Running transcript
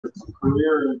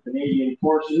career in Canadian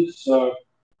Forces.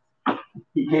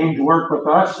 He came to work with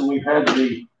us, and we've had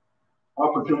the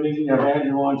opportunity to have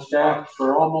Andrew on staff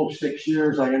for almost 6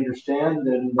 years, I understand.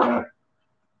 And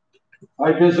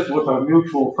I visit with a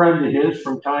mutual friend of his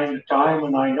from time to time,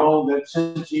 and I know that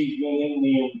since he's been in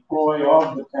the employ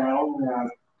of the town,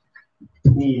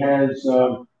 he has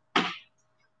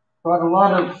got a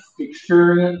lot of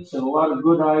experience and a lot of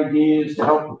good ideas to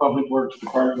help the Public Works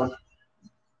Department.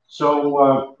 So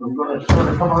I'm going to sort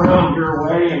of come around your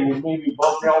way and we'll maybe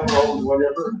bump elbows,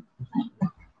 whatever.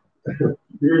 So,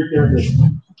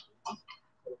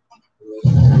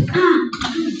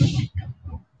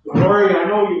 Lori, I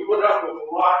know you put up with a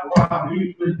lot while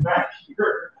you've been back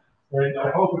here, and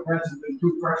I hope it hasn't been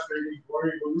too frustrating for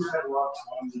you, but we've had a lot of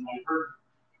fun, and I've heard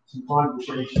some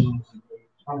conversations about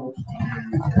how much fun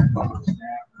you've had on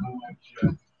staff and how much.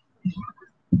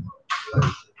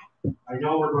 I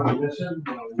know we're going to miss him.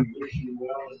 We wish you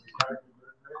well in retirement,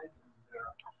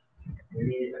 and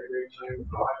maybe you had a great time with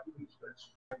hockey. We spent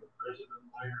some time with President of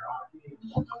Minor Hockey and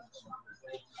done some other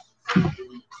things.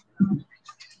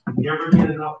 You never get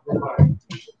enough for hockey.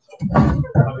 So,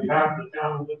 on behalf of the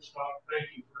town of Woodstock, thank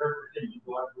you for everything.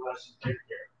 God bless and take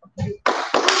care.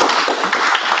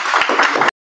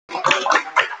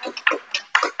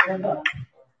 And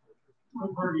no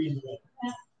birdie in the middle.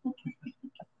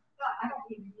 I don't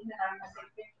even need that. I'm going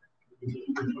to take a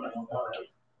picture.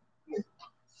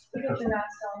 You're not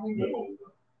telling me.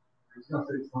 There's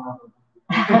nothing wrong with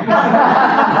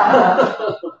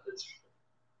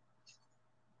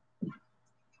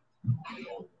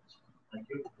Thank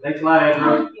you. Thanks a lot,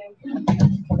 Andrew.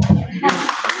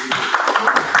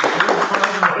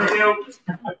 Thank you.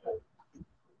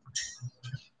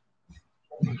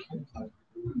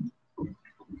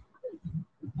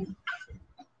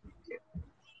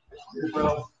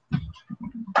 Well,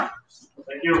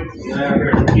 thank you.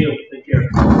 Thank you. Take care.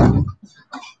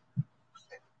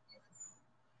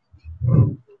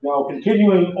 Now,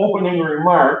 continuing opening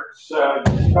remarks, just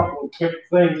a couple of quick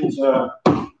things.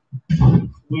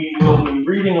 We will be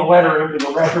reading a letter into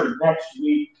the record next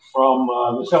week from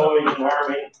the Salvation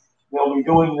Army. They'll be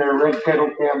doing their Red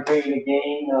Kettle campaign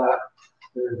again.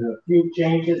 There's a few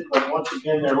changes, but once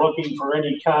again, they're looking for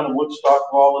any kind of Woodstock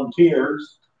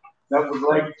volunteers that would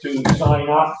like to sign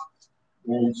up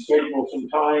and schedule some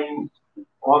time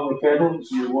on the kettles.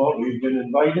 You've been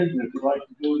invited, and if you'd like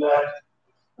to do that,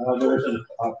 there's a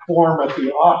form at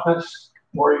the office,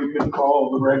 or you can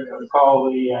call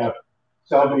the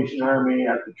Salvation Army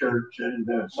at the church and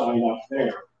sign up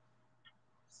there.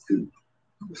 The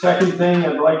second thing,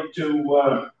 I'd like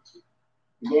to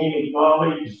again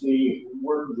acknowledge the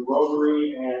work of the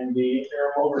Rotary and the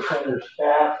Air Motor Center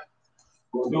staff.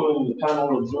 We're doing the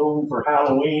Tunnel of Doom for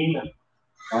Halloween.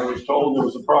 I was told there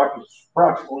was approximately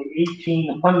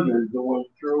 1,800 that went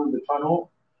through the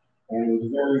tunnel, and it was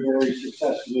a very, very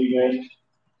successful event,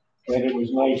 and it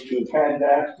was nice to have had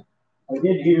that. I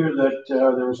did hear that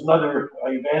there was another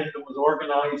event that was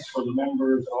organized for the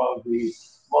members of the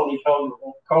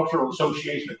Multicultural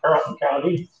Association of Carleton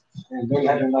County, and they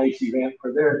had a nice event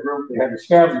for their group. They had a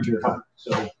scavenger hunt.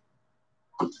 So,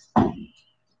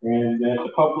 and at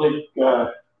the public,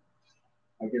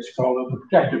 I guess call it the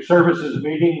Protective Services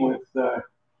meeting with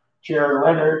Chair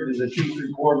Leonard, the chief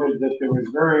reported that there was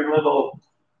very little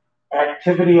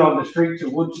activity on the streets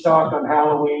of Woodstock on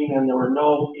Halloween, and there were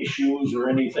no issues or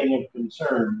anything of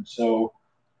concern. So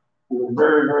we were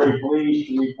very, very pleased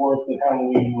to report that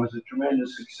Halloween was a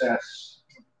tremendous success.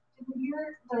 Did we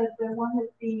hear the one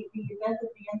that the event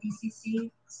that the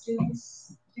NDCC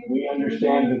students did? We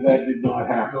understand that did not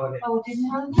happen. Oh, it didn't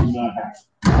happen? Did not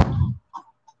happen.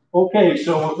 Okay,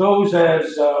 so with those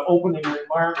as opening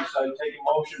remarks, I take a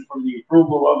motion for the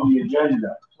approval of the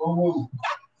agenda. So moved.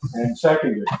 And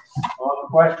seconded. On the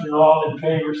question, all in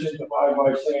favor signify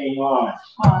by saying aye.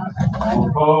 All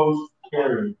opposed,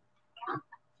 carried.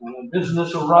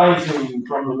 Business arising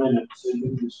from the minutes. It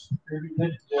was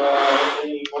distributed.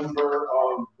 Any member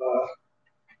of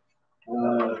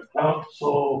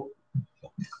council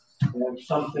have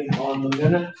something on the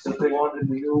minutes that they wanted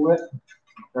to do with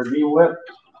or deal with?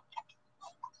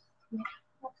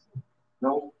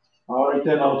 No. All right,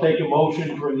 then I'll take a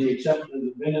motion for the acceptance of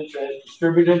the minutes as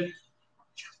distributed.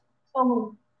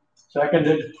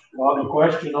 Seconded. On the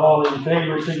question, all in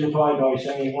favor signify by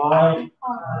saying aye.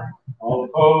 Aye. All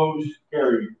opposed,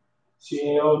 carried.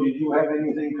 CAO, did you have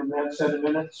anything from that set of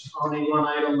minutes? Only one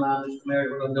item, Mr. Mayor,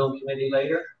 we're going to do committee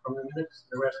later from the minutes.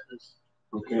 The rest is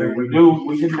okay. We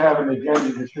didn't have an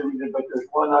agenda distributed, but there's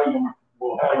one item.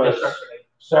 We'll have a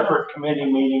separate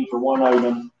committee meeting for one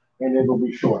item, and it'll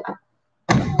be short.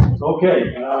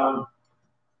 Okay,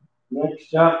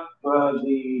 Next up,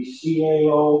 the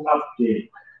CAO update.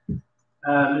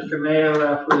 Mr. Mayor,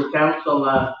 for the council,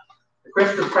 the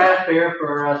Christmas craft fair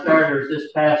for starters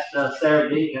this past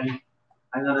Saturday, and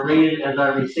I'm going to read it as I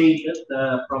received it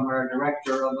from our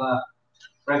director of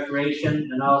recreation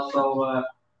and also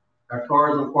our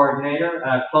tourism coordinator.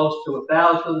 Close to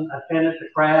 1,000 attended the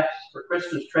crafts for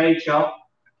Christmas trade show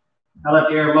held at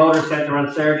the Air Motor Center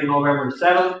on Saturday, November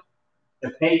 7th.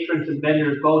 The patrons and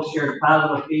vendors both shared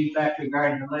positive feedback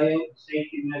regarding the layout and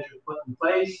safety measures put in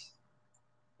place.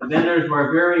 The vendors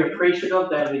were very appreciative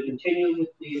that we continued with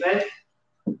the event,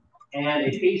 and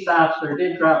a peace officer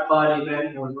did drop by the event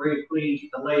and was very pleased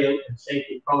with the layout and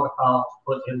safety protocols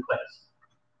put in place.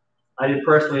 I didn't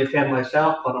personally attend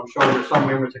myself, but I'm sure there's some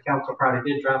members of council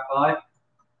probably did drop by.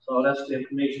 So that's the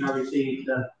information I received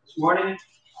this morning.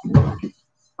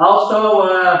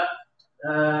 Also,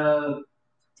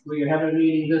 we have a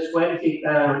meeting this Wednesday,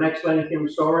 next Wednesday in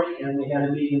Story, and we had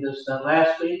a meeting this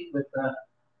last week with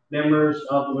members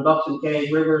of the Reduction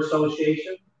Cave River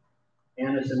Association,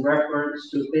 and it's in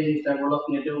reference to things that we're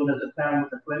looking at doing as a town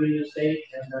with the Fleming Estate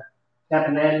and the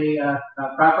Tapanandi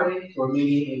property. So we're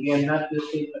meeting again not this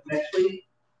week but next week.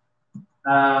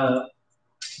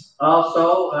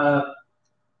 Also,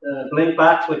 Blink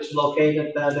Box, which is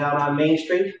located down on Main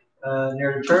Street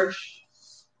near the church,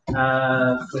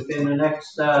 within the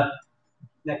next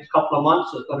couple of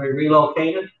months, it's going to be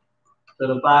relocated to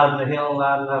the bottom of the hill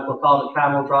on, we'll call it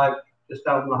Connell Drive, just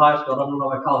down from the high school. I don't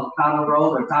know if I call it Connell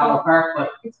Road or Connell Park, but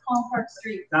it's Connell Park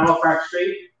Street. Connell Park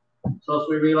Street. So it's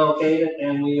been relocated,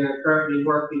 and we are currently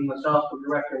working myself, the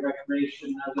director of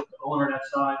recreation, with the owner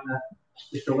that's on,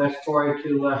 Mr. West Corey,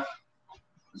 to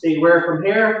see where from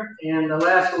here. And the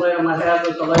last item I have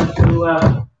is I'd like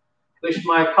to wish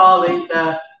my colleague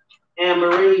Anne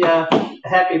Marie a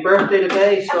happy birthday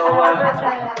today. So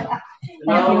you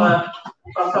know,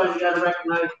 sometimes you got to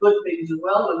recognize good things as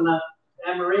well. And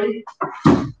Anne Marie,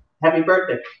 happy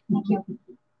birthday! Thank you. Would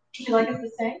you like us to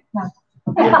sing? No.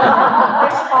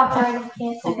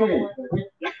 Okay.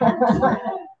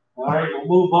 All right, we'll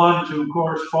move on to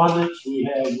correspondence. We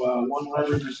have one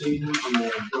letter this evening from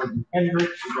Jordan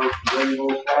Hendricks about the rainbow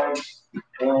flags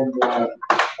and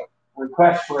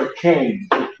request for a change.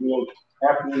 We'll,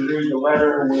 after we read the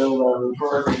letter, we'll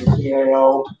refer to the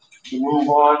CAO to move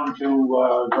on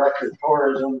to Director of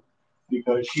Tourism,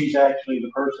 because she's actually the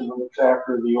person who looks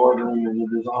after the ordering and the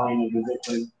design of the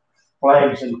different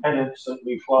flags and pennants that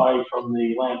we fly from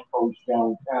the lamppost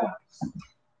downtown.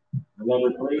 The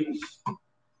letter, please.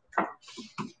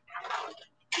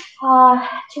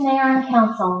 To Mayor and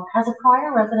Council, as a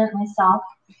prior resident myself,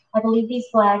 I believe these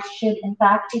flags should in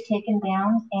fact be taken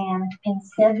down and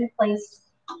instead replaced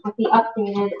with the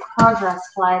updated Progress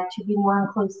flag to be more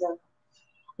inclusive.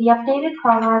 The updated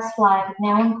Progress flag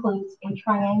now includes a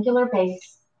triangular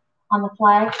base on the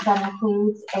flag that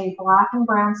includes a black and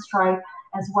brown stripe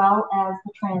as well as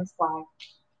the trans flag.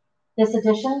 This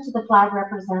addition to the flag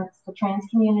represents the trans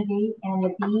community and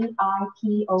the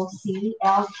BIPOC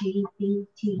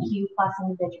LGBTQ+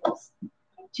 individuals.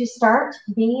 To start,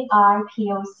 BIPOC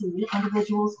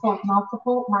individuals hold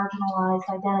multiple marginalized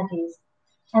identities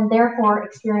and therefore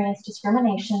experience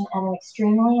discrimination at an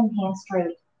extremely enhanced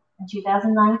rate. In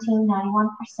 2019, 91%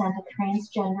 of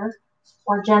transgender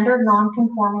or gender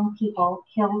non-conforming people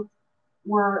killed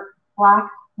were Black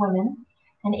women,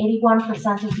 and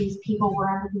 81% of these people were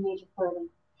under the age of 30.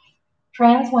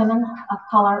 Trans women of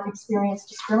color experience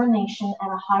discrimination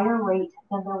at a higher rate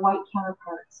than their white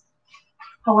counterparts.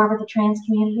 However, the trans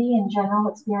community in general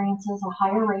experiences a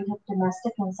higher rate of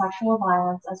domestic and sexual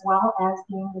violence, as well as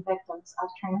being the victims of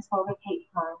transphobic hate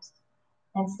crimes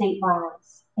and state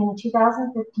violence. In the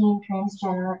 2015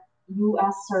 Transgender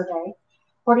U.S. survey,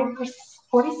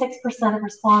 46% of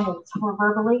respondents were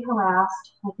verbally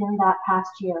harassed within that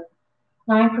past year.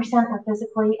 9% were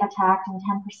physically attacked and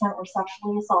 10% were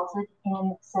sexually assaulted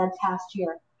in said past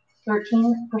year.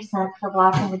 13% for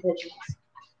Black individuals.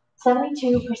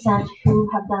 72% who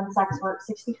have done sex work,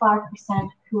 65%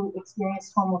 who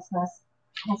experienced homelessness,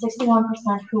 and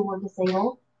 61% who were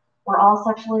disabled were all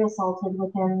sexually assaulted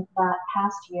within that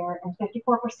past year, and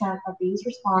 54% of these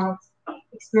respondents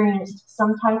experienced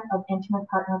some type of intimate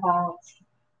partner violence.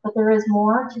 But there is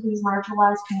more to these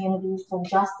marginalized communities than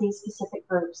just these specific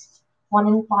groups. 1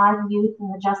 in 5 youth in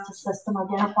the justice system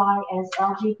identify as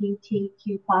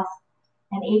LGBTQ+,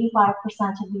 and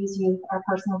 85% of these youth are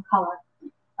persons of color.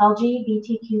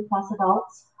 LGBTQ+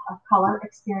 adults of color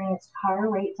experienced higher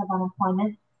rates of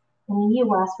unemployment in the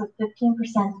U.S., with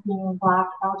 15% being Black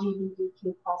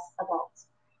LGBTQ+ adults,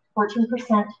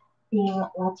 14% being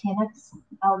Latinx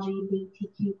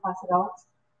LGBTQ+ adults,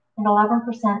 and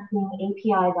 11% being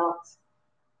API dots,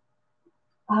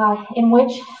 in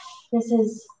which this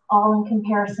is all in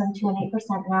comparison to an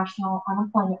 8% national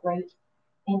unemployment rate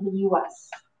in the U.S.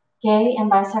 Gay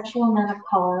and bisexual men of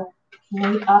color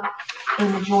made up a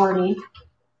majority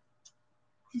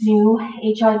new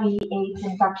HIV/AIDS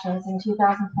infections in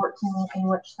 2014, in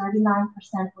which 39%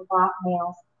 were Black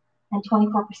males and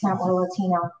 24% were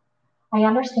Latino. I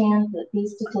understand that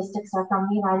these statistics are from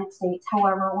the United States.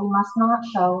 However, we must not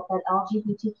show that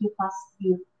LGBTQ+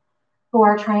 youth who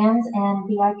are trans and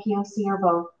BIPOC or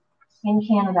both in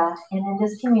Canada and in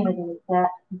this community that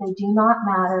they do not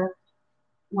matter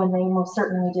when they most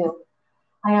certainly do.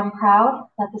 I am proud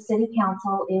that the City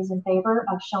Council is in favor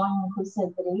of showing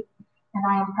inclusivity, and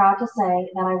I am proud to say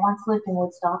that I once lived in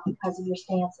Woodstock because of your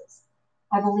stances.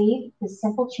 I believe this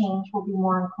simple change will be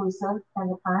more inclusive than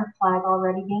the current flag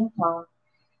already being flown,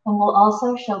 and will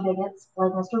also show bigots,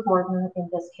 like Mr. Gordon in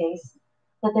this case,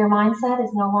 that their mindset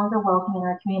is no longer welcome in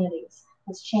our communities.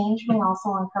 This change may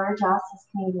also encourage us as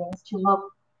Canadians to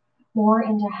look more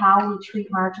into how we treat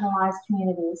marginalized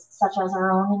communities, such as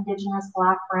our own Indigenous,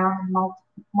 Black, Brown, and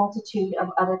multitude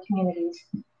of other communities,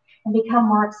 and become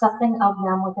more accepting of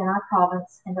them within our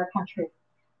province and our country.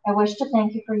 I wish to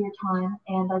thank you for your time,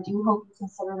 and I do hope you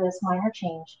consider this minor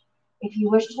change. If you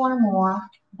wish to learn more,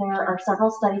 there are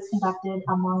several studies conducted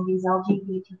among these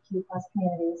LGBTQ+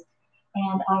 communities,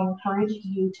 and I encourage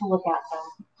you to look at them.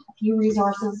 A few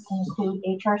resources include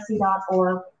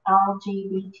hrc.org,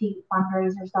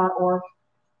 lgbtfundraisers.org,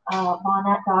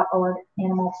 bonnet.org,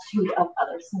 and a multitude of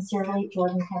others. Sincerely,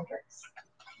 Jordan Hendricks.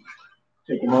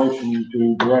 Take a motion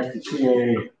to direct the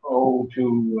CAO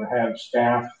to have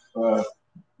staff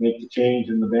make the change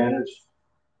in the banners.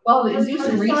 Well, we do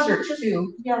some research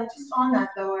too. Yeah, just on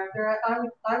that though, Arthur, I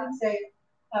would say,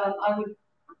 I would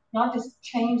not just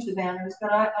change the banners,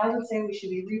 but I would say we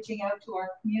should be reaching out to our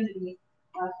community.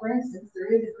 For instance,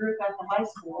 there is a group at the high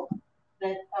school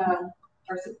that are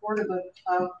supportive of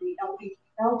the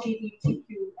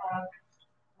LGBTQ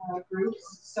groups.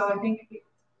 So I think it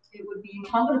would be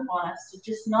incumbent upon us to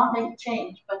just not make a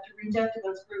change, but to reach out to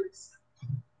those groups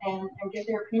and get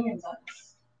their opinions on this.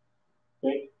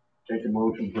 Okay, take a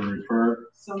motion to refer.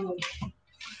 So moved.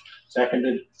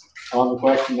 Seconded. On the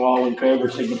question, all in favor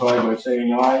signify by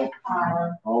saying aye.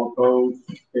 Aye. All opposed,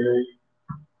 carried.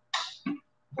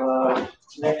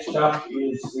 Next up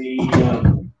is the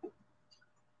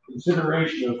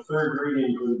consideration of third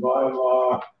reading for the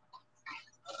bylaw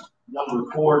number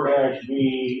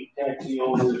 4-B, taxi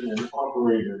owners and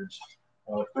operators.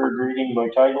 Third reading by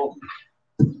title.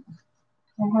 I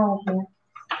have it here.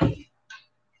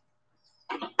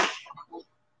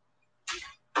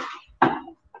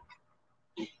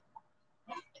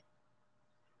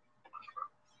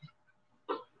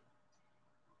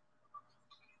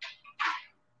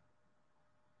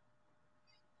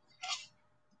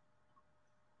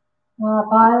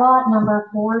 Bylaw number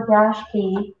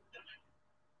 4-B,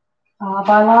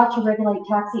 bylaw to regulate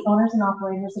taxi owners and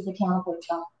operators of the town of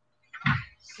Woodstock.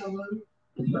 So moved.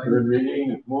 Third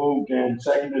reading, moved and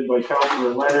seconded by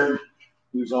Councilor Leonard,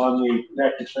 who's on the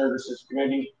Protective Services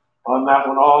Committee. On that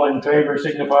one, all in favor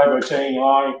signify by saying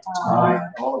aye. Aye.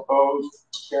 All opposed,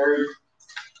 carried.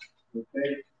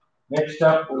 Okay. Next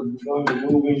up, we're going to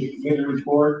move into committee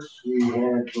reports. We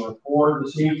have 4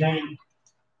 this evening.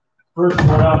 First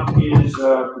one up is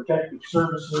Protective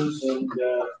Services, and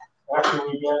after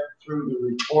we get through the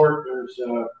report, there's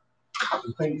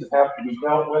some things that have to be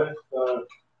dealt with.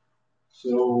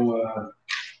 So,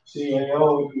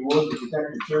 CAO, if you would, the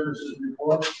Protective Services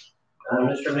report.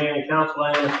 Mr. Mayor and Council,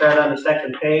 I'm going to start on the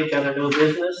second page under new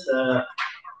business,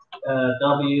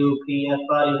 WPF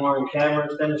body-worn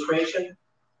cameras demonstration.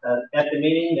 At the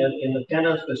meeting, in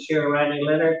attendance was Chair Randy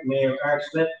Leonard, Mayor Art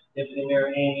Smith, Deputy Mayor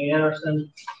Amy Anderson,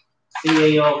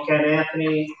 CAO Ken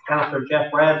Anthony, Councilor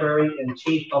Jeff Bradbury, and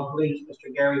Chief of Police Mr.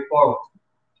 Gary Forward.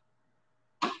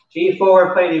 Chief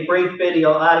Forward played a brief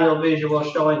video, audio-visual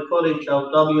showing footage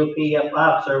of WPF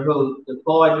officer who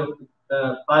deployed with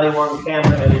the body-worn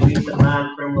camera at a recent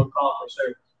non-criminal call for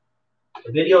service.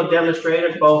 The video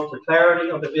demonstrated both the clarity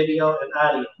of the video and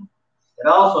audio. It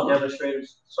also demonstrated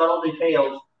subtle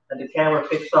details that the camera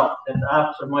picks up that the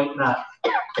officer might not,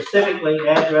 specifically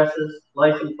addresses,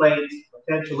 license plates,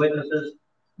 potential witnesses,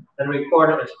 and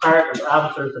recorded as part of the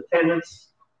officer's attendance,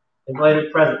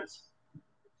 invited presence.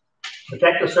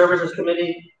 Protective Services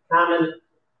Committee commented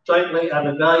jointly on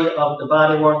the value of the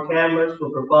body-worn cameras will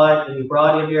provide in a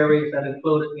variety of areas that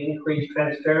include increased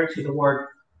transparency toward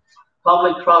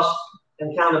public trust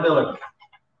and accountability.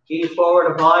 Chief Forward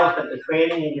advised that the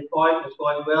training and deployment is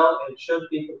going well and should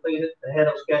be completed ahead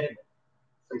of schedule.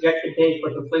 Projected date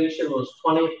for completion was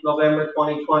 20th November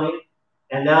 2020,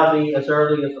 and now be as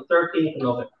early as the 13th of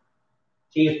November.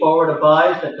 Chief Forward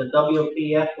advised that the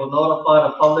WPF will notify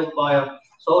the public via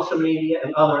social media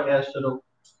and other as to the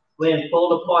when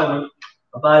full deployment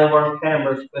of body-worn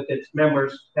cameras with its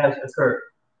members has occurred.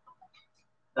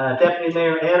 Deputy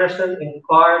Mayor Anderson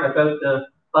inquired about the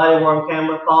body-worn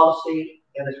camera policy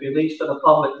and its release to the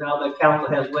public now that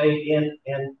council has weighed in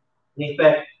and in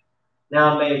effect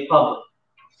now made public.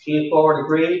 Chief Forward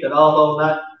agreed that although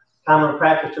not common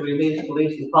practice to release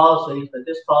policing policies, that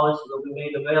this policy will be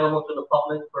made available to the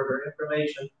public for their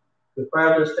information to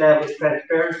further establish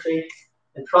transparency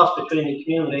and trust between the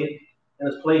community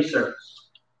and its police service.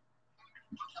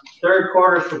 Third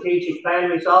quarter strategic plan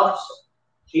results.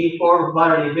 Chief Forward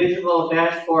provided a visual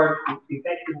dashboard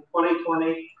depicting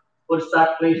 2020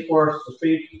 Woodstock Police Force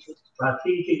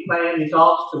strategic plan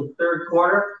results to the third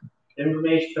quarter. The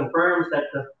information confirms that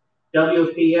the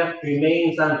WPF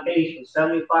remains on pace with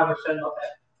 75% of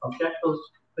objectives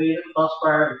completed thus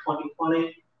far in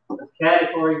 2020, with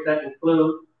categories that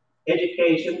include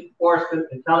education, enforcement,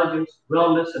 intelligence,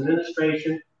 wellness,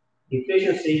 administration,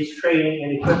 efficiencies, training,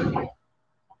 and equipment.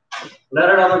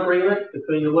 Letter of agreement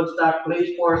between the Woodstock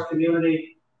Police Force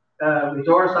Community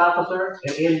Resource Officer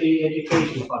and NB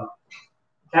Education Fund.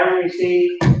 Having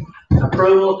received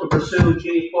approval to pursue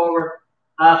Chief Forward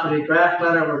after the draft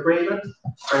letter of agreement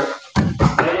for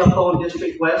Daniel Cone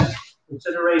District West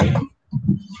consideration.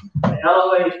 The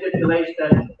LOA stipulates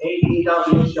that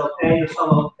ADW shall pay the sum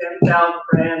of $10,000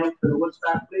 per annum to the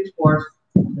Woodstock Police Force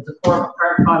in support of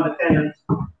part-time attendance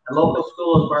at local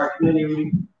schools for our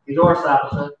community resource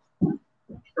officer.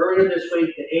 Earlier this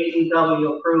week, the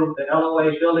ADW approved the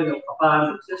LOA building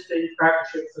upon existing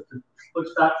partnerships with the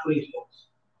Woodstock Police Force.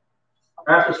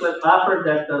 Arthur Slip offered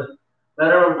that the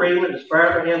letter of agreement is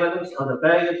further evidence of the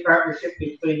valued partnership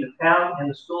between the town and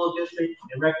the school district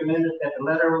and recommended that the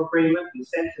letter of agreement be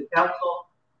sent to council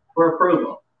for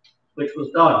approval, which was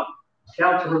done.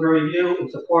 Council will review in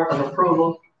support of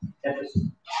approval at the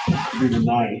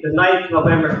 9th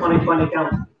November 2020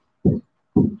 council.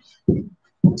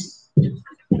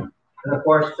 And of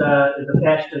course, is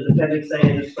attached to the appendix A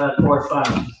in this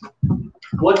correspondence.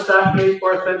 Woodstock Police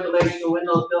Force ventilation and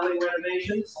windows building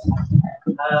renovations.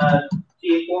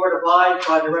 Chief Forward advised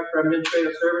by Director of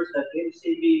Administrative Service that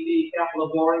NCBV capital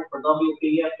borrowing for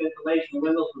WPF ventilation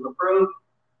windows was approved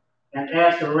and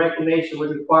asked if a recommendation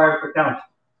was required for council.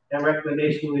 That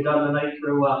recommendation will be done tonight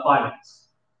through finance.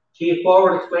 Chief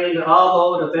Forward explained that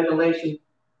although the ventilation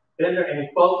vendor and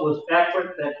quote was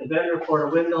accurate, that the vendor for the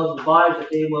windows advised that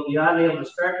they will be unable to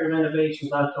start their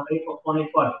renovations until April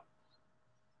 2020.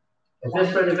 As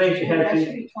this renovation has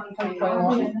been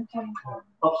 2021.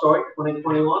 oh, sorry,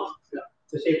 2021? Yeah.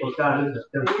 This April's gone, isn't it?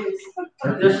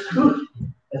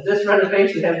 As this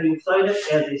renovation has been cited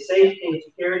as a safety and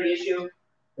security issue,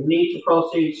 the need to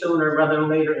proceed sooner rather than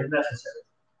later is necessary.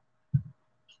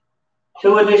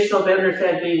 2 additional vendors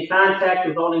had been contacted,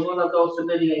 with only one of those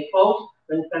submitting a quote.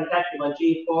 Been contacted by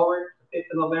Chief Forward, the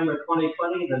 5th of November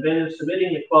 2020. The vendor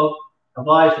submitting the quote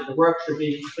advised that the work should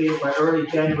be completed by early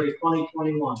January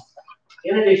 2021.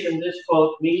 In addition, this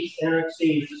quote meets and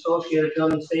exceeds associated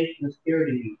building safety and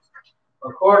security needs.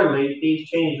 Accordingly, these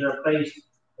changes are placed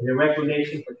in the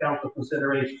recommendation for council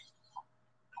consideration.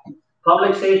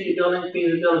 Public safety building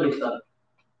feasibility study.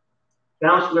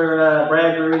 Councillor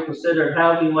Bradbury considered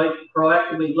how we might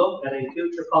proactively look at a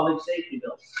future public safety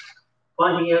building.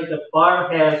 Finding out that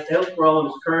FAR has outgrown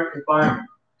its current environment.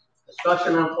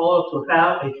 Discussion unfolds to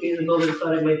how a feasibility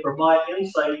study may provide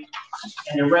insight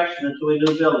and direction into a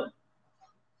new building.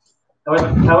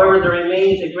 However, there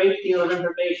remains a great deal of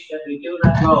information that we do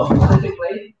not know.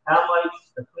 Specifically, how might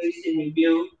the policing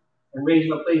review and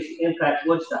regional policing impact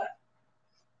Woodstock?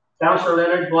 Councillor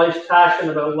Leonard voiced caution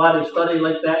about what a study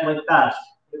like that might cost.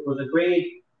 It was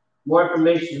agreed more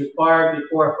information is required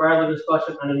before further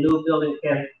discussion on a new building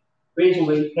can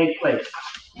reasonably take place.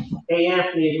 A.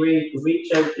 Anthony agreed to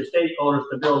reach out to stakeholders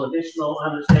to build additional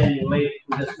understanding related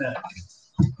to this matter.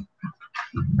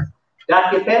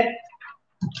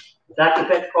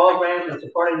 DocuPet program and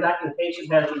supporting documentation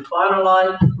has been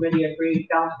finalized. The committee agreed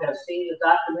council has seen the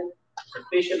document,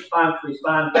 sufficient time to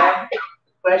respond back to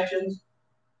questions.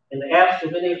 In the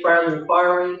absence of any further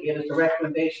inquiry, it is the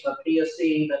recommendation of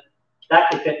PSC that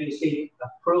DocuPet receive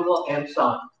approval and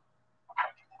sign.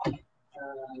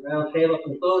 Round table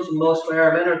conclusion, motion by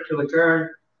Aaron Leonard to adjourn,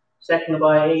 seconded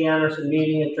by A. Anderson,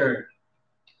 meeting adjourned.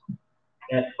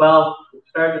 At 12,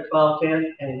 started at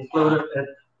 12:10 and concluded at,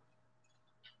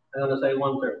 I'm going to say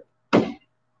 1:30.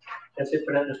 That's it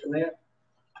for that, Mr. Mayor.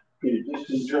 Okay, just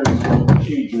in terms of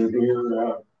procedure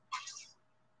here,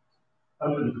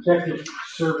 Under the Protective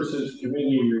Services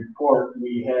Committee report,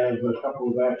 we have a couple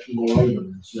of actionable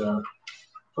items.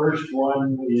 First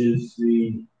one is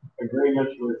the agreement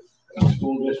with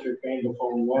School District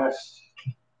Anglophone West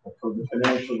for the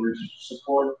financial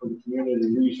support for the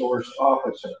Community Resource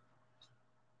Officer.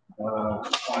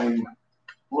 I'm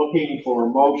looking for a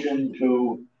motion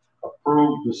to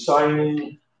approve the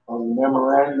signing of the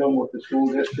memorandum with the school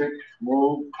district.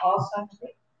 Move.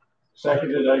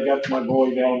 Seconded. I got my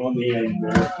boy down on the end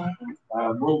there.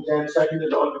 Moved and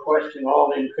seconded on the question.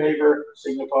 All in favor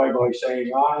signify by saying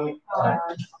aye.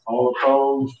 Aye. All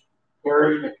opposed,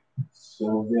 carried.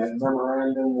 So that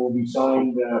memorandum will be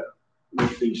signed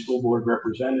with the school board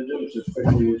representatives as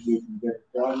quickly as we can get it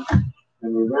done.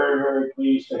 And we're very, very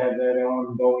pleased to have that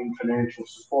ongoing financial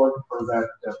support for that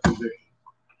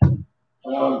position.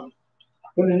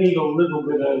 Going to need a little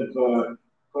bit of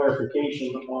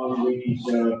clarification on these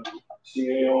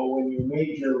CAO. When you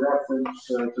made your reference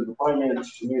to the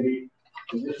Finance Committee,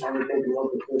 I just want to take a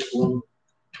look at this one.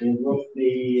 And with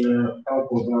the help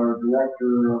of our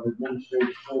Director of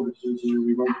Administrative Services,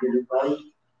 we might get it right.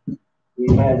 We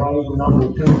have item number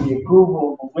 2, the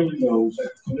approval of the windows at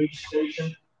the police station.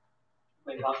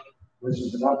 This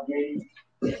is an update.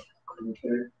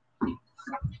 Okay.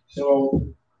 So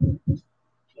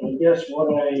I guess what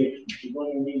I'm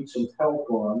going to need some help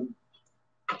on.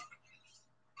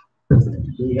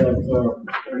 We have,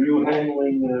 are you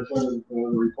handling the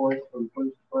report from the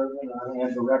police department? I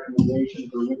have a recommendation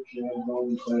for which I'm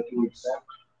going to accept.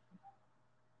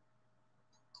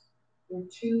 They're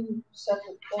two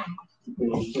separate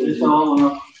things. It's all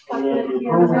the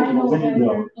approval of the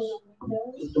windows.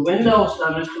 the windows,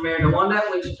 Mr. Mayor, the one that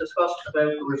we discussed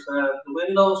about was, the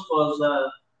windows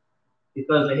was,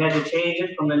 because they had to change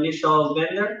it from the initial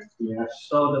vendor. Yes.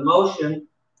 So the motion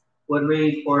would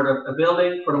read for the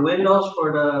building, for the windows,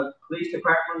 for the police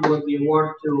department would be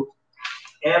awarded to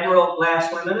Admiral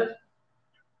Glass Limited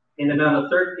in the amount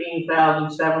of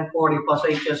 $13,740 plus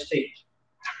HST.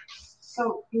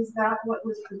 So is that what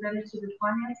was presented to the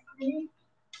Finance Committee?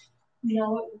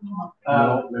 No,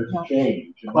 There's a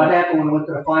change. What happened when we went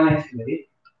to the Finance Committee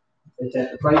is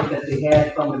that the price that they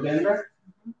had from the vendor,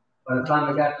 by the time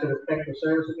we got to the Protective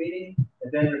Service meeting, the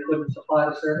vendor couldn't supply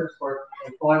the service for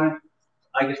employment,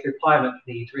 I guess retirement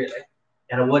needs really.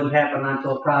 And it wouldn't happen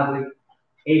until probably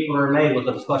April or May was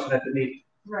a discussion at the meeting.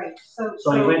 right. So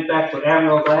we went back to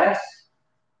Admiral Glass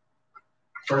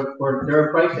for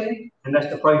their pricing, and that's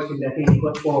the pricing that he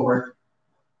put forward.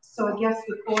 So I guess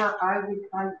before I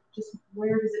just,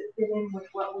 where does it fit in with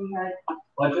what we had?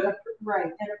 Budget? Right,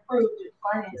 and approved at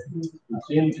Finance Committee? It's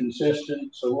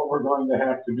inconsistent, so what we're going to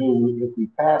have to do, if we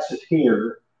pass it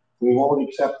here, we won't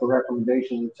accept the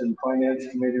recommendation that's in the Finance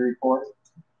Committee report.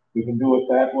 We can do it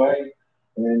that way.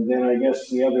 And then I guess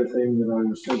the other thing that I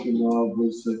was thinking of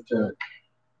was that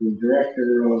the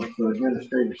Director of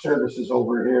Administrative Services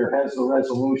over here has the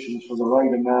resolutions for the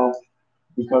right amount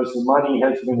because the money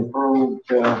has been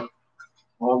approved on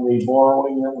the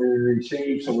borrowing that we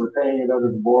received, so we're paying it out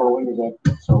of the borrowing.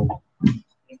 So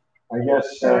I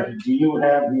guess, do you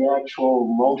have the actual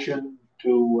motion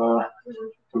to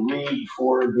read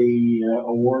for the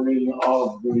awarding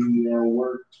of the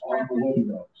work on the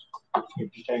windows? Okay,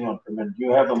 just hang on for a minute. Do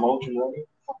you have a motion ready?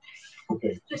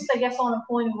 Okay. Just, I guess, on a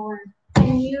point of order,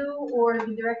 can you or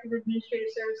the Director of Administrative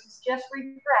Services just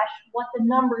refresh what the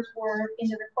numbers were in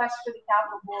the request for the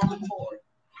capital board report?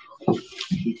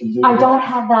 I don't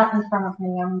have that in front of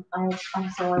me. I'm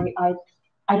sorry. I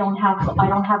don't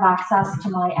have access to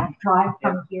my drive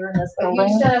from here in this But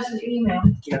building. you sent us an email.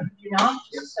 Yeah. Did you not?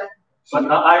 But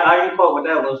I can quote what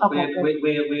that was. Okay,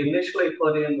 We initially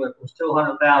put in what was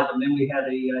 200,000, then we had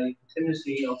a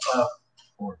contingency of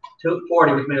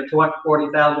 240, which made it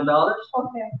 $240,000.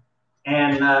 Okay.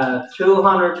 And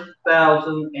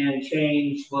 200,000 and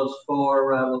change was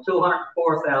for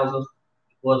 204,000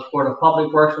 was for the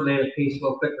public works related piece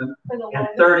of equipment, and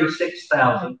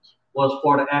 36,000 was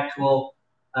for the actual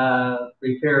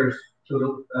repairs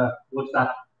to the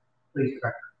Woodstock Police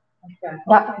Department. Okay.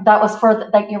 That was for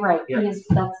that. You're right. Yeah. That's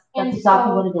And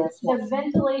exactly so what it is. The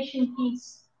ventilation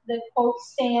piece, the quote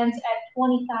stands at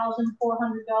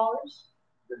 $20,400.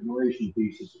 Ventilation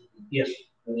pieces. Yes.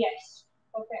 Yes.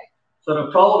 Okay. So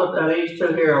the total of these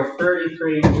two here of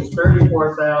 33, which is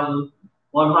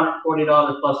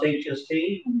 $34,140 plus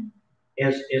HST,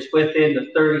 is within the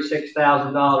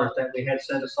 $36,000 that we had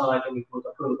set aside that we was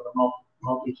approved of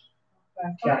multi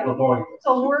capital borrowing.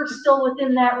 So we're still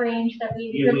within that range that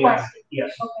we Yeah, requested. Yes.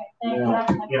 Okay. Thank you. Yeah.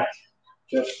 That's my Yes.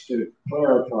 Just to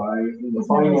clarify, in the His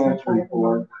number is in finance front of me.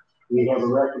 report, we have a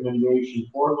recommendation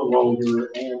for the loader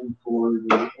and for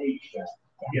the HVAC.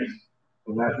 Yes.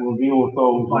 And that we'll deal with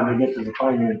those when we get to the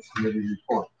finance committee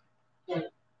report.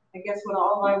 I guess what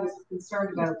all I was concerned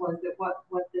about was that what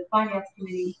the finance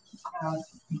committee,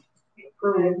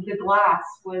 approved, the glass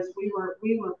was, we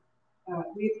approved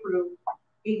roughly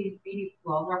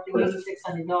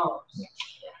 $8,600.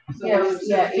 So Yeah, it was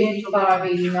yeah, substantial. 85,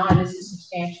 89 is a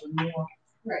substantially more.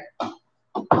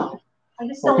 I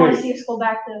just don't want to Okay. see us go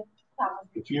back to capital.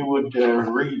 If you would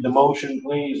read the motion,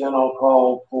 please, then I'll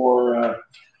call for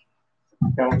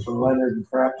Councilor Leonard and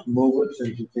perhaps move it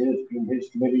since it is in his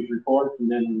committee's report, and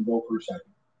then we'll go for a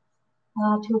second.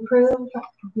 To approve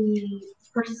the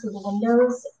purchase of the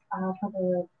windows for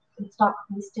the Woodstock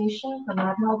Police Station from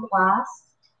Admiral Glass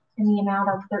in the amount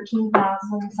of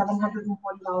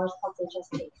 $13,740 plus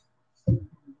HST.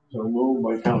 So moved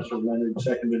by Councilor Leonard,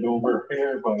 seconded over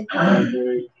here by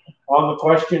Andre. On the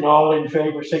question, all in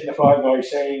favor signify by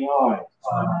saying aye.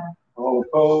 Aye. All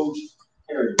opposed,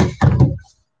 carried.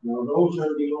 Now, those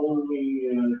are the only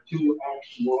two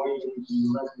actionable items in the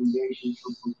recommendations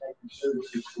for protective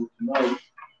services for tonight.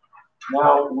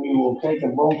 Now, we will take a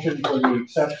motion for the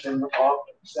acceptance of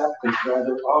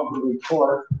the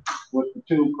report with the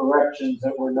two corrections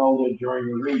that were noted during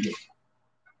the reading.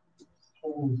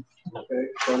 Okay,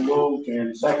 so moved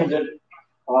and seconded.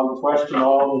 On the question,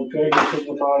 all in favor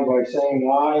signify by saying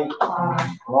aye.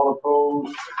 Aye. All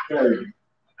opposed, carried.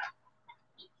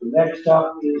 So next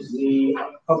up is the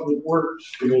Public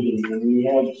Works Committee, and we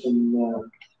have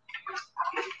some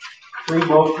three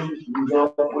motions to be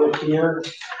dealt with here,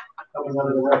 coming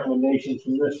under the recommendations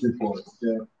from this report.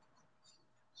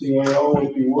 CAO,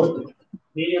 if you would.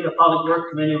 Meeting of the Public Works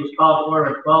Committee was called to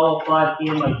order at 12:05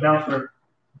 p.m. by Councilor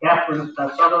Catherine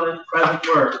Sutherland, present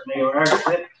were Mayor Eric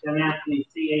Smith, Tim Anthony,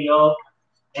 CAO,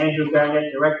 Andrew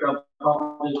Garnett, Director of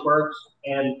Public Works,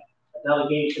 and a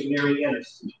delegation Mary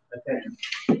Ennis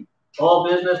attended. All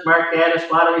business, Mark Gaddis,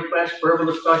 water request, verbal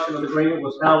discussion of agreement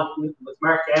was held with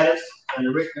Mark Gaddis, and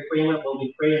the written agreement will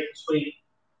be created this week.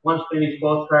 Once finished,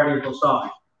 both parties will sign.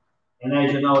 And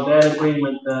as you know, that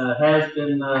agreement has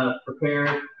been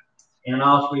prepared and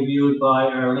also reviewed by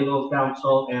our legal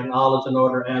counsel, and all is in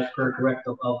order as per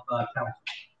directive of council.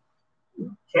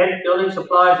 Kent Building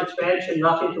Supplies expansion,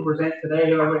 nothing to present today,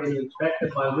 however, is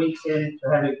expected by week's end to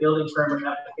have a building permit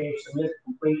application submitted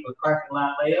complete with parking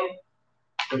lot layout,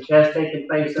 which has taken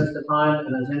place since the time,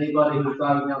 and as anybody who's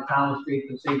driving down Collins Street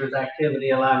can see, there's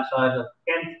activity alongside of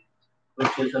Kent,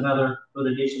 which is another good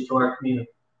addition to our community.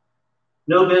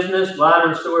 New business, water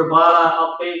and sewer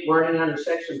bylaw update, wording under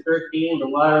section 13, the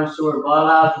water and sewer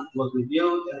bylaw was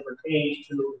reviewed and pertains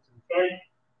to its intent.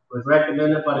 It was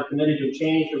recommended by the committee to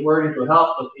change the wording to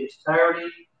help with its entirety.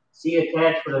 See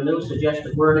attached for the new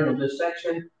suggested wording of this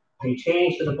section. A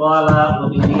change to the bylaw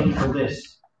will be needed for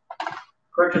this.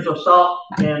 Purchase of salt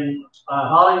and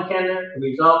hauling tender, the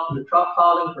result of the truck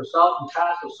hauling for salt and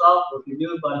cost of salt was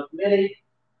reviewed by the committee.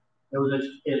 It was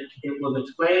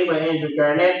explained by Andrew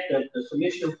Garnett that the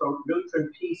submission from Nutrin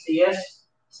PCS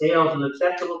sales is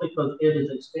acceptable because it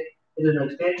is an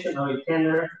extension of a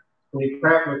tender from the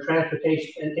Department of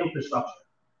Transportation and Infrastructure.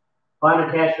 Find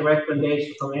attached a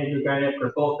recommendation from Andrew Garnett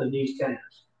for both of these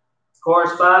tenders.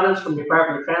 Correspondence from the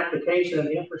Department of Transportation and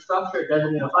Infrastructure,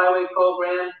 designated highway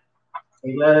program.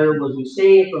 A letter was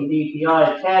received from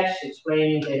DPI attached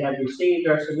explaining they have received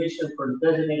our submission for the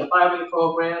designated highway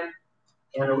program,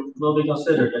 and it will be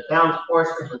considered. The town's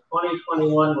portion for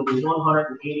 2021 will be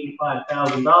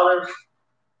 $185,000.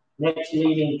 Next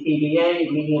meeting,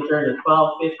 TBA, meeting adjourned at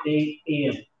 12:50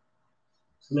 p.m.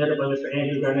 Submitted by Mr.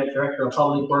 Andrew Garnett, Director of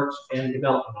Public Works and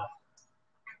Development.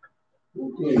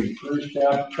 Okay, first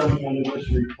up, coming under this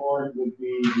report would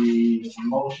be the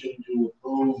motion to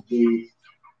approve the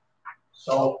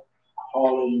salt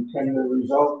hauling tender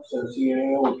results.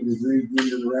 CAO, if you read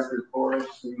into the record for us,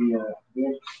 the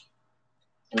bids.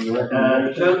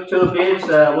 Two bids,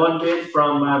 one bid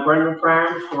from Brendan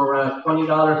Farms for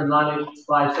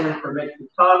 $20.95 per metric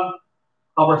ton.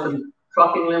 Hubbardson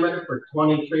Trucking Limited for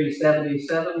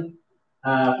 $23.77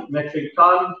 metric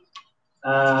ton.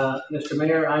 Mr.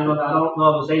 Mayor, I don't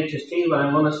know if it's HST, but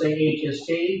I'm going to say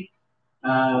HST.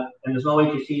 And there's no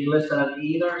HST listed on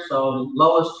either. So the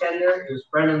lowest tender is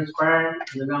Brendan's Farm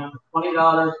in the amount of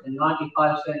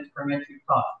 $20.95 per metric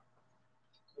ton.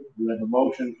 We have a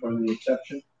motion for the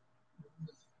exception.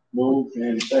 Moved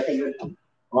and seconded.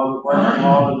 On the question,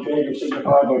 all in favor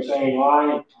signify by saying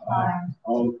aye. Aye.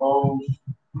 All opposed?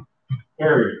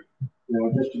 Carried.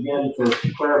 Now, just again for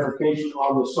clarification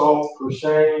on the salt per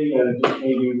se, just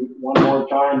maybe one more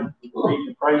time, read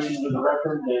the pricing to the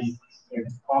record and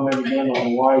comment again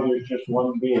on why there's just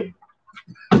one bid.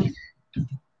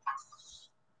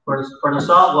 For the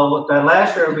salt, well, the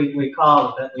last year we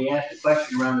called that we asked the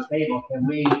question around the table, can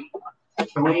we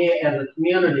as a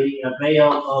community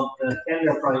avail of the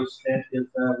tender price that is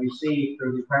received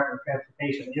through the Department of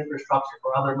Transportation and Infrastructure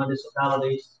for other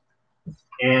municipalities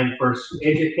and for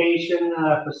education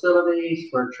facilities,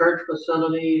 for church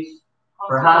facilities,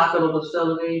 for hospital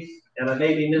facilities, and I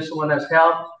may be missing one as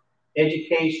health,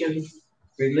 education,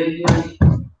 religion.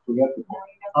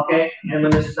 Okay, and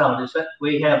municipalities.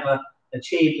 We have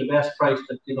achieved the best price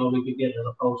that we could get as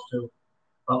opposed to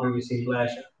what we received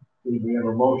last year. We have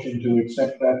a motion to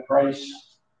accept that price.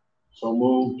 So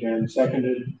moved and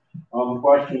seconded. On the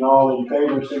question, all in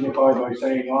favor signify by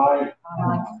saying aye.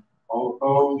 Aye. All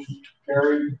opposed,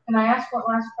 carried. Can I ask what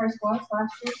last price was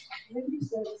last year? I think you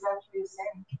said it was actually the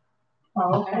same.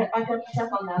 Oh, okay. I got to check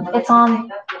on that. But It's on,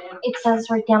 it says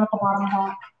right down at the bottom of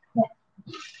that.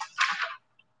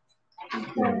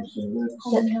 Okay, so that's,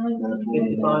 Oh,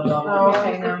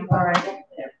 okay, now, all right.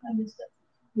 I missed it.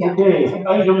 Yeah. okay,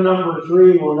 item number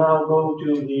 3 will now go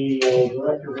to the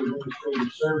Director of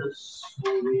Administrative Service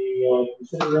for the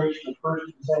consideration of first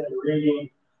and second reading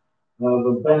of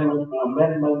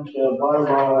amendment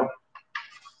bylaw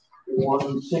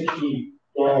 160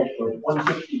 or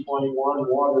 160.1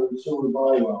 water and sewer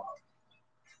bylaw.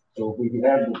 So if we could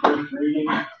have the first reading.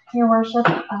 Your Worship,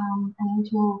 I need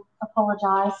to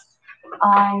apologize.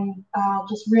 I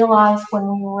just realized when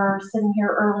we were sitting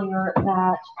here earlier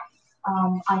that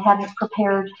I hadn't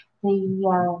prepared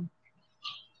the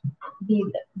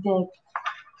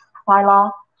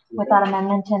bylaw with that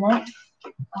amendment in it,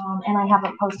 and I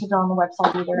haven't posted it on the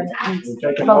website either. And it needs,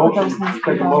 We'll take a both motion, of those need to take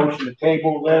be a done. motion to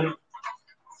table then,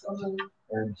 So,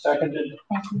 and seconded.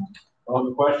 thank you. On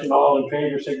the question, all in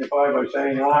favor signify by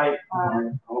saying aye. Aye.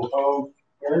 All opposed,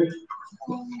 carried.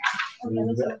 Okay,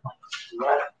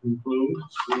 That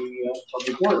concludes the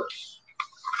public works.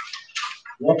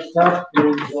 Next up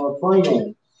is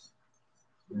finance.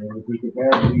 And if we could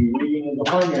have the reading of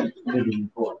the finance committee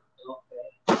report.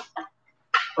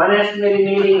 Finance Committee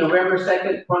meeting November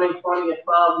 2nd, 2020 at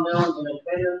 12 noon in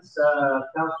attendance.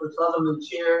 Councilor Sutherland,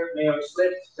 Chair, Mayor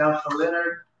Slip, Councilor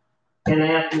Leonard, Ken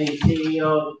Anthony,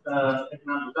 CEO,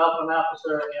 Economic Development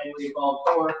Officer, and Marie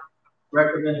Balfour,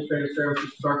 Director of Administrative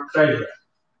Services, Clerk Treasurer.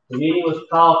 The meeting was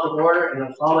called to order and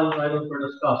the following items were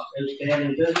discussed.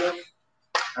 Outstanding business,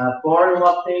 board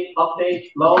update,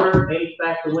 loader,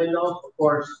 HVAC, the windows. Of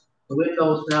course, the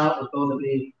windows now is going to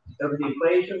be over the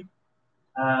equation.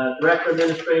 Director of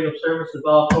Administrative Services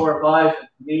Balfour advised at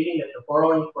the meeting that the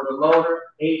borrowing for the loader,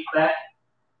 HVAC,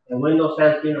 and windows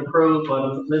has been approved by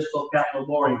the Municipal Capital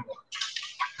Borrowing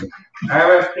Board.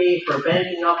 RFP for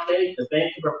banking update. The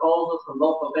banking proposals from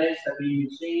local banks have been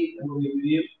received and will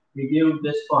be reviewed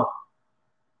this month.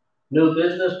 New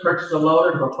business, purchase a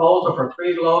loader. Proposal for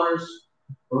 3 loaders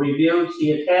were reviewed.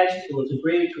 See attached. It was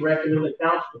agreed to recommend the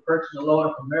council to purchase a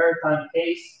loader from Maritime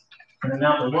Case an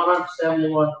amount of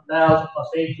 $171,000 plus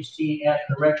HST at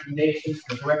the recommendations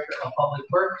of the Director of Public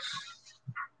Works.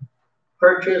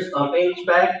 Purchase of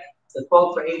HVAC. The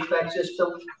quote for HVAC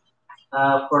system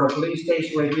for the police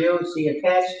station review. See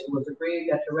attached. It was agreed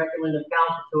that the recommended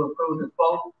council to approve the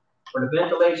quote for the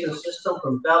ventilation system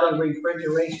from Belling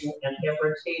Refrigeration and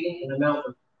Temperance Heating in an amount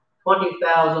of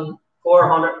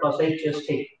 $20,400 plus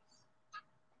HST.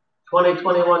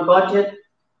 2021 budget.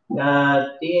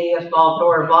 DAS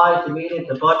Balfour advised the meeting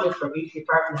the budget from each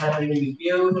department have been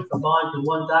reviewed and combined to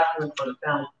one document for the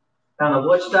town of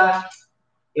Woodstock.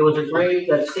 It was agreed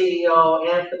that CEO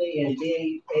Anthony and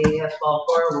DAS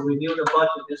Balfour will review the budget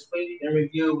this week and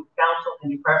review council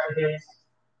and department heads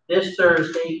this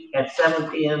Thursday at 7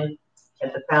 p.m.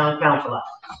 at the town council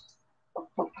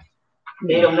office.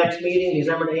 Date of next meeting,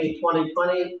 December 8,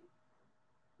 2020.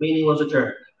 Meeting was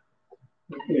adjourned.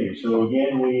 Okay, so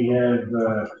again, we have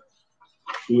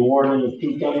the awarding of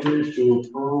 2 tenders to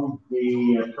approve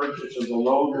the purchase of the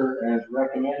loader as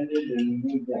recommended, and we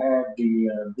need to have the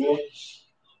bids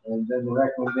and then the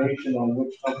recommendation on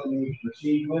which company to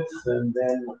proceed with, and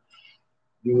then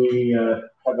do we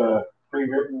have a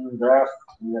pre-written draft?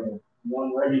 We have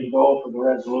one ready to go for the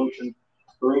resolution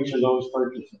for each of those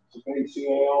purchases. Okay,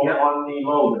 CAO Yep. On the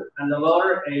loader. And the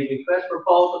loader, a request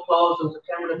proposal closed on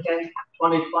September the 10th,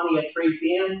 2020 at 3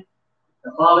 p.m.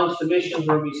 The following submissions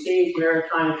were received.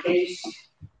 Maritime Case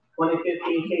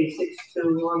 2015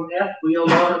 K621F wheel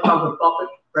loader from the Bucket,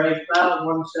 Craig Cloud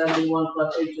 171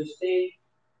 plus HST.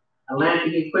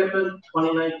 Atlantic Equipment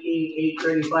 2019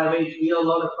 835H wheel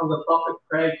loader from the Bucket,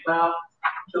 Craig Cloud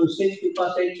 260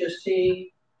 plus HST.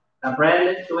 A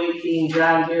branded 218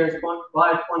 John Deere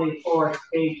 524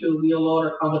 K2 wheel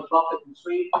loader from the Bucket and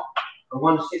Sweep for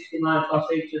 169 plus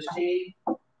HST.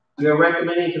 We are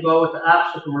recommending to go with the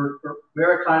option for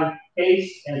maritime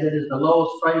case as it is the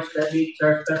lowest price that meets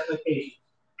our specifications,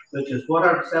 which is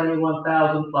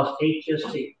 $171,000 plus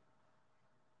HST.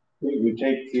 We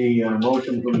take the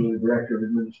motion from the Director of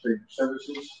Administrative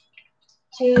Services.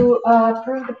 To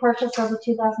approve the purchase of the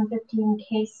 2015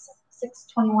 Case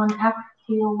 621F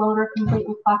fuel loader complete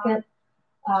with bucket,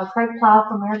 Craig Plow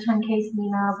for maritime case in the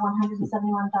amount of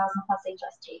 $171,000 plus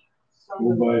HST.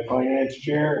 Moved by Finance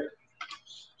Chair,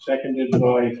 seconded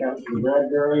by Councilor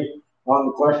Bradbury. On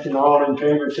the question, all in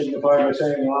favor signify by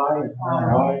saying aye.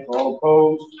 Aye. All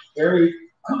opposed? Carried.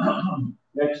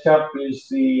 Next up is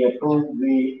the approve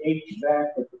the HVAC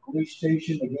at the police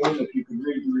station. Again, if you could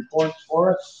read the reports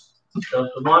for us. So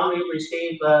the one we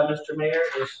received, Mr. Mayor,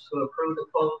 is to approve the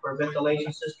quote for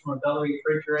ventilation system, auxiliary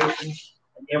refrigeration,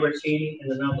 and air heating in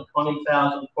the amount of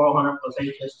 $20,400 plus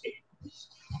HST.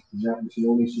 That was the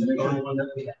only The submission. only one that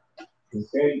we have.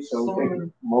 Okay, so we'll take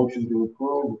a motion to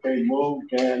approve. Okay,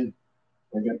 moved and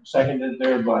I got seconded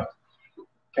there by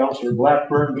Councilor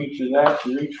Blackburn. Beat you that.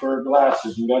 She reached for her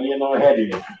glasses and got in ahead of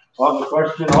you. On the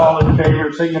question, all in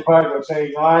favor signify by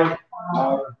saying aye.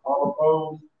 Aye. All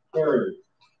opposed? Carried.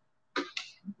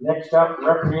 Next up,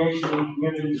 Recreation and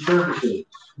Community Services.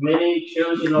 Committee,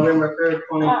 Tuesday, November 3rd,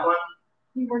 2020.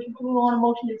 Your worship, do we want a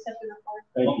motion to accept the report?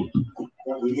 Thank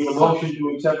you. We need a motion to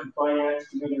accept the Finance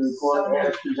Committee report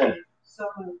as presented. So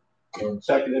moved. And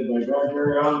seconded by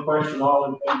Bradbury. On the question, all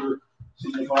in favor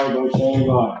signify by saying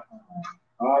aye.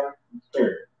 Aye.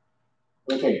 Carried.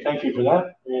 Okay, thank you for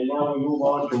that. And now we move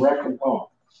on to Rec and Home.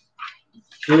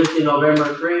 Tuesday,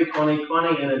 November 3,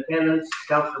 2020, in attendance,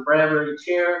 Councilor Bradbury,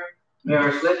 Chair,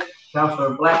 Mayor Slick,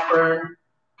 Councilor Blackburn,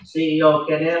 CEO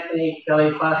Ken Anthony,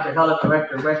 Kelly Foster Hellett,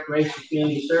 Director of Recreation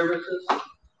Community Services,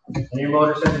 and your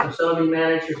Motor Center Facility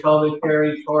Manager, Toby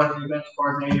Perry, Tourism and Events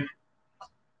Coordinator.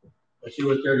 She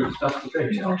was there to discuss the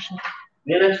trade show.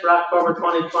 Minutes for October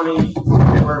 2020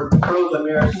 were approved by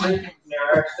Mayor Slick, Mayor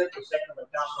Eric Slick, and seconded by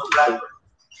Councilor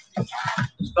Blackburn.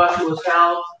 Discussion was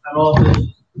held on all this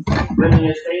Fleming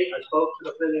Estate. I spoke to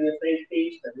the Fleming Estate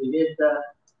piece that we did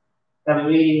have a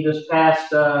meeting this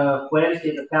past Wednesday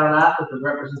at the town office with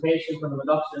representation from the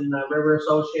Meduxan River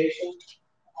Association.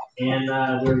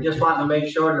 And we were just wanting to make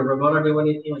sure that we're going to do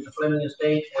anything with the Fleming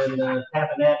Estate and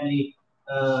Tappan Avenue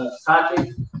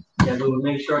project. And we would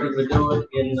make sure that we do it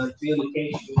in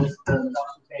communication with the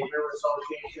Meduxan River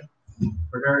Association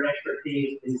for their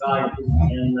expertise and guidance.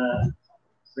 And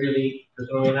really, there's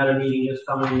going to be another meeting this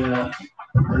coming the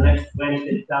next Wednesday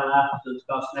at the town office to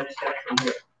discuss next steps from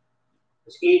here.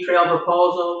 The ski trail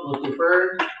proposal was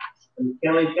deferred. And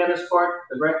Kelly Tennis Court,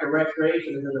 the Director of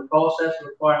Recreation, is in the process of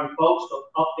requiring folks to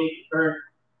update the current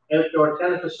outdoor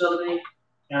tennis facility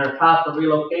and our possible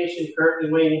relocation,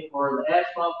 currently waiting for the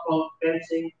asphalt quote,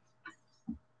 fencing,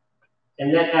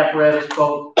 and net apparatus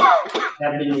quote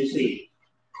have been received.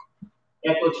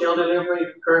 Echo Chill delivery,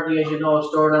 currently, as you know, is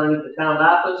stored underneath the town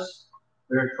office.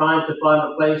 We're trying to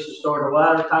find a place to store the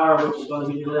water tower, which is going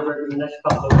to be delivered in the next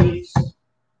couple of weeks.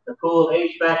 The pool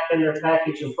HVAC tender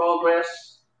package in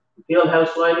progress. Field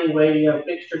house lighting waiting on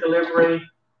fixture delivery.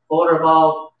 Motor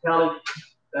valve telling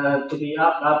to be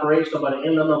operational by the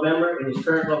end of November in its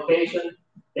current location.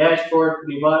 Dashboard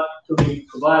to be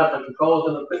provided by controls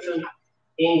and equipment.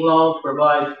 Englow to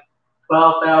provide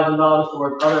 $12,000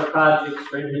 towards other projects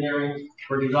for engineering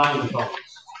for design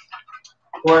components.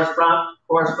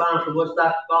 Correspondence from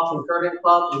Woodstock Golf and Curling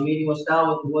Club. The meeting was held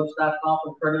with the Woodstock Golf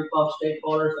and Curling Club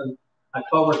stakeholders on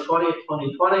October 20th,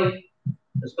 2020.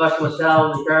 Discussion was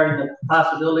held regarding the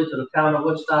possibility to the town of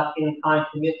Woodstock in-kind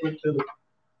commitment to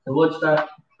the Woodstock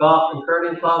Golf and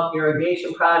Curling Club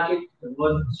irrigation project. The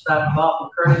Woodstock Golf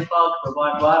and Curling Club to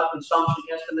provide water consumption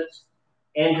estimates.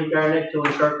 Andrew Garnett to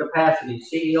ensure capacity.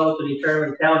 CEO to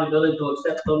determine town's ability to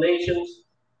accept donations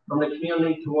from the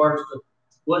community towards the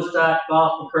Woodstock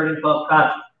Golf and Curling Club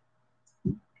project.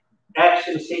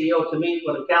 Action CEO to meet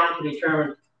with accountant to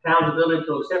determine town's ability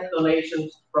to accept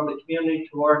donations from the community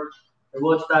towards the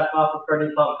Woodstock Golf and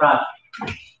Curling Club project.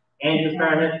 Andrew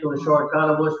Garnett to ensure town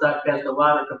of Woodstock has the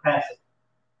water capacity.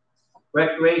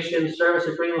 Recreation Service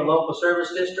Agreement, Local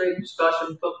Service District. Discussion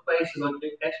took place about the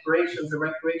expiration of the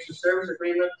Recreation Service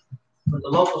Agreement with the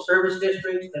local service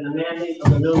districts and the mandate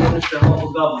of the new Minister of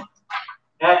Local Government.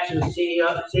 Action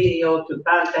CEO to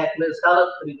contact Ms.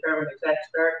 Hellett to determine exact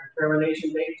start and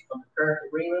termination dates of the current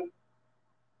agreement.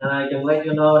 And I can let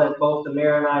you know that both the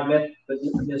mayor and I met with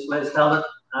Ms. Liz Hellett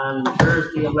on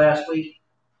Thursday of last week,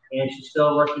 and she's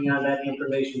still working on that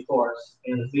information for us.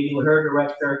 And the meeting with her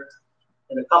director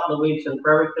in a couple of weeks in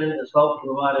Fredericton is hoping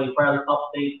to provide a further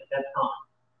update at that time.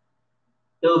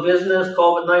 New business,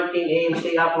 COVID-19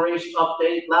 AMC operation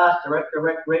update. Last, Director of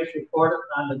Recreation reported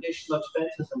on additional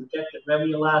expenses and projected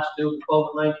revenue loss due to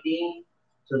COVID-19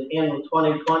 to the end of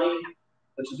 2020,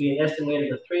 which would be an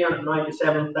estimated of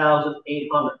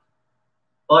 $397,800.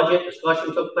 Budget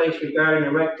discussion took place regarding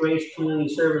the Recreation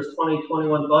Community Service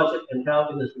 2021 budget and how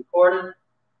it is reported.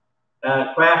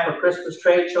 Craft for Christmas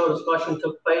Trade Show discussion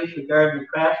took place regarding the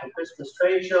Craft for Christmas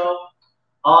Trade Show.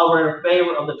 All were in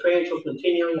favor of the trade show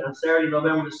continuing on Saturday,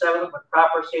 November the 7th, with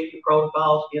proper safety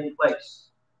protocols in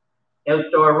place.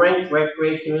 Outdoor rink,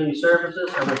 Recreation Community Services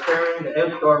are repairing the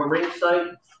outdoor rink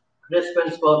site.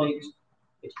 Participants will be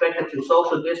expected to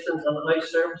social distance on the ice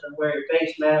surface and wear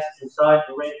face masks inside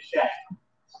the rink shack.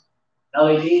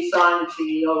 LED sign,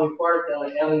 CEO reported that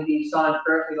an LED sign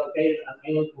currently located on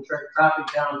Anglican Church traffic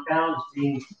downtown is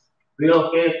being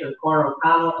relocated to the corner of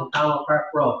Connell and Connell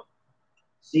Park Road.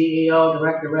 CEO,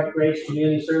 Director of Recreation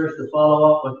Community Service to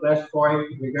follow up with West Corey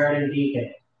regarding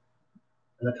details.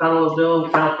 In the Tunnel of Doom,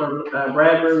 Councilor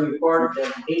Bradbury reported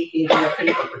that 1,800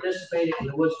 people participated in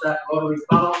the Woodstock Rotary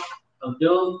Tunnel of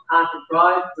Doom Concert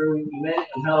Drive through the event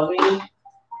on Halloween.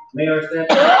 Mayor said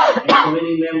and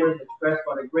committee members expressed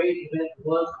what a great event it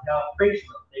was and how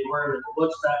appreciative they were that the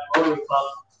Woodstock Rotary Club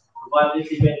provided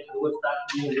this event to the Woodstock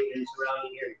community and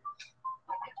surrounding areas.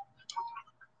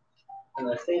 And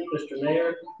I think, Mr.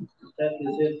 Mayor, that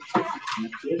is it.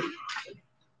 That's it.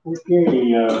 Okay,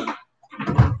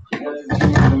 doesn't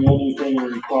seem to be anything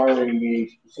requiring a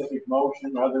specific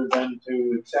motion other than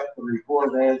to accept the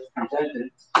report as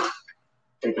presented.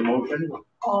 Take a motion.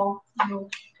 All,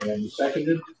 And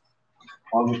seconded.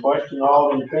 On the question,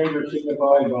 all in favor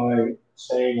signify by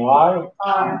saying aye.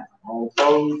 Aye. All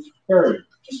opposed, carried.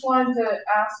 Just wanted to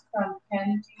ask,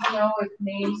 Ken, do you know if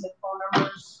names and phone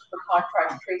numbers for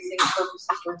contract tracing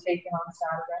purposes were taken on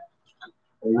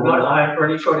Saturday? I'm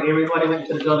pretty sure everybody went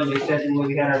to the building. They said when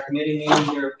we had our committee meeting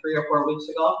here 3 or 4 weeks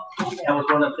ago, that was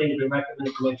one of the things we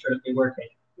recommended to make sure that they were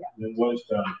taken. It was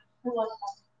done.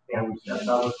 Yeah, that's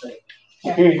all I was saying.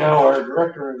 Okay, now our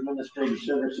Director of Administrative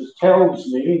Services tells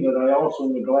me that I also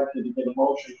neglected to get a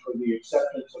motion for the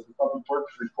acceptance of the Public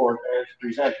Works report as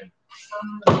presented.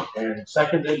 And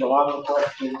seconded on the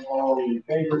question, all in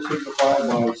favor signify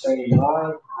by saying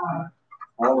aye. Aye.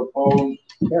 All opposed,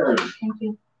 carried. Thank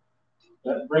you.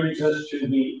 That brings us to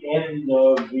the end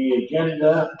of the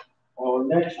agenda. Our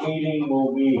next meeting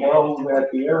will be held at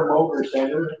the Air Motor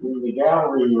Center in the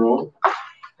gallery room.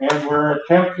 And we're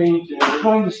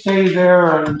going to stay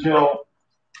there until,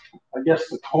 I guess,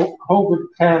 the COVID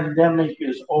pandemic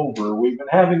is over. We've been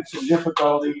having some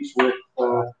difficulties with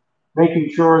making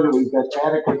sure that we've got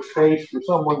adequate space for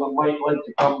someone that might like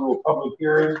to come to a public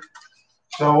hearing.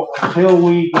 So until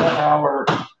we get our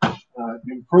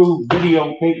improved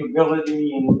video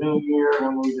capability in the new year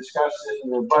when we discuss this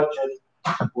in the budget,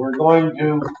 we're going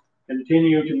to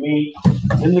continue to meet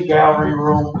in the gallery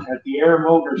room at the Air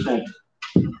Motor Center.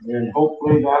 And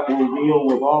hopefully that will deal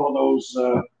with all of those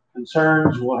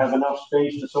concerns. We'll have enough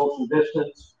space to social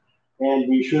distance, and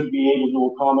we should be able to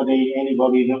accommodate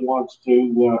anybody that wants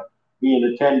to be in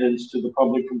attendance to the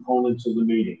public components of the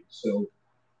meeting. So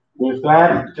with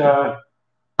that,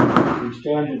 we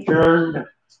stand adjourned.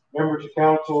 Members of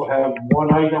council have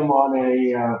one item on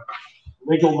a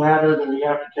legal matter that we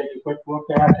have to take a quick look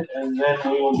at, and then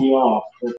we will be off.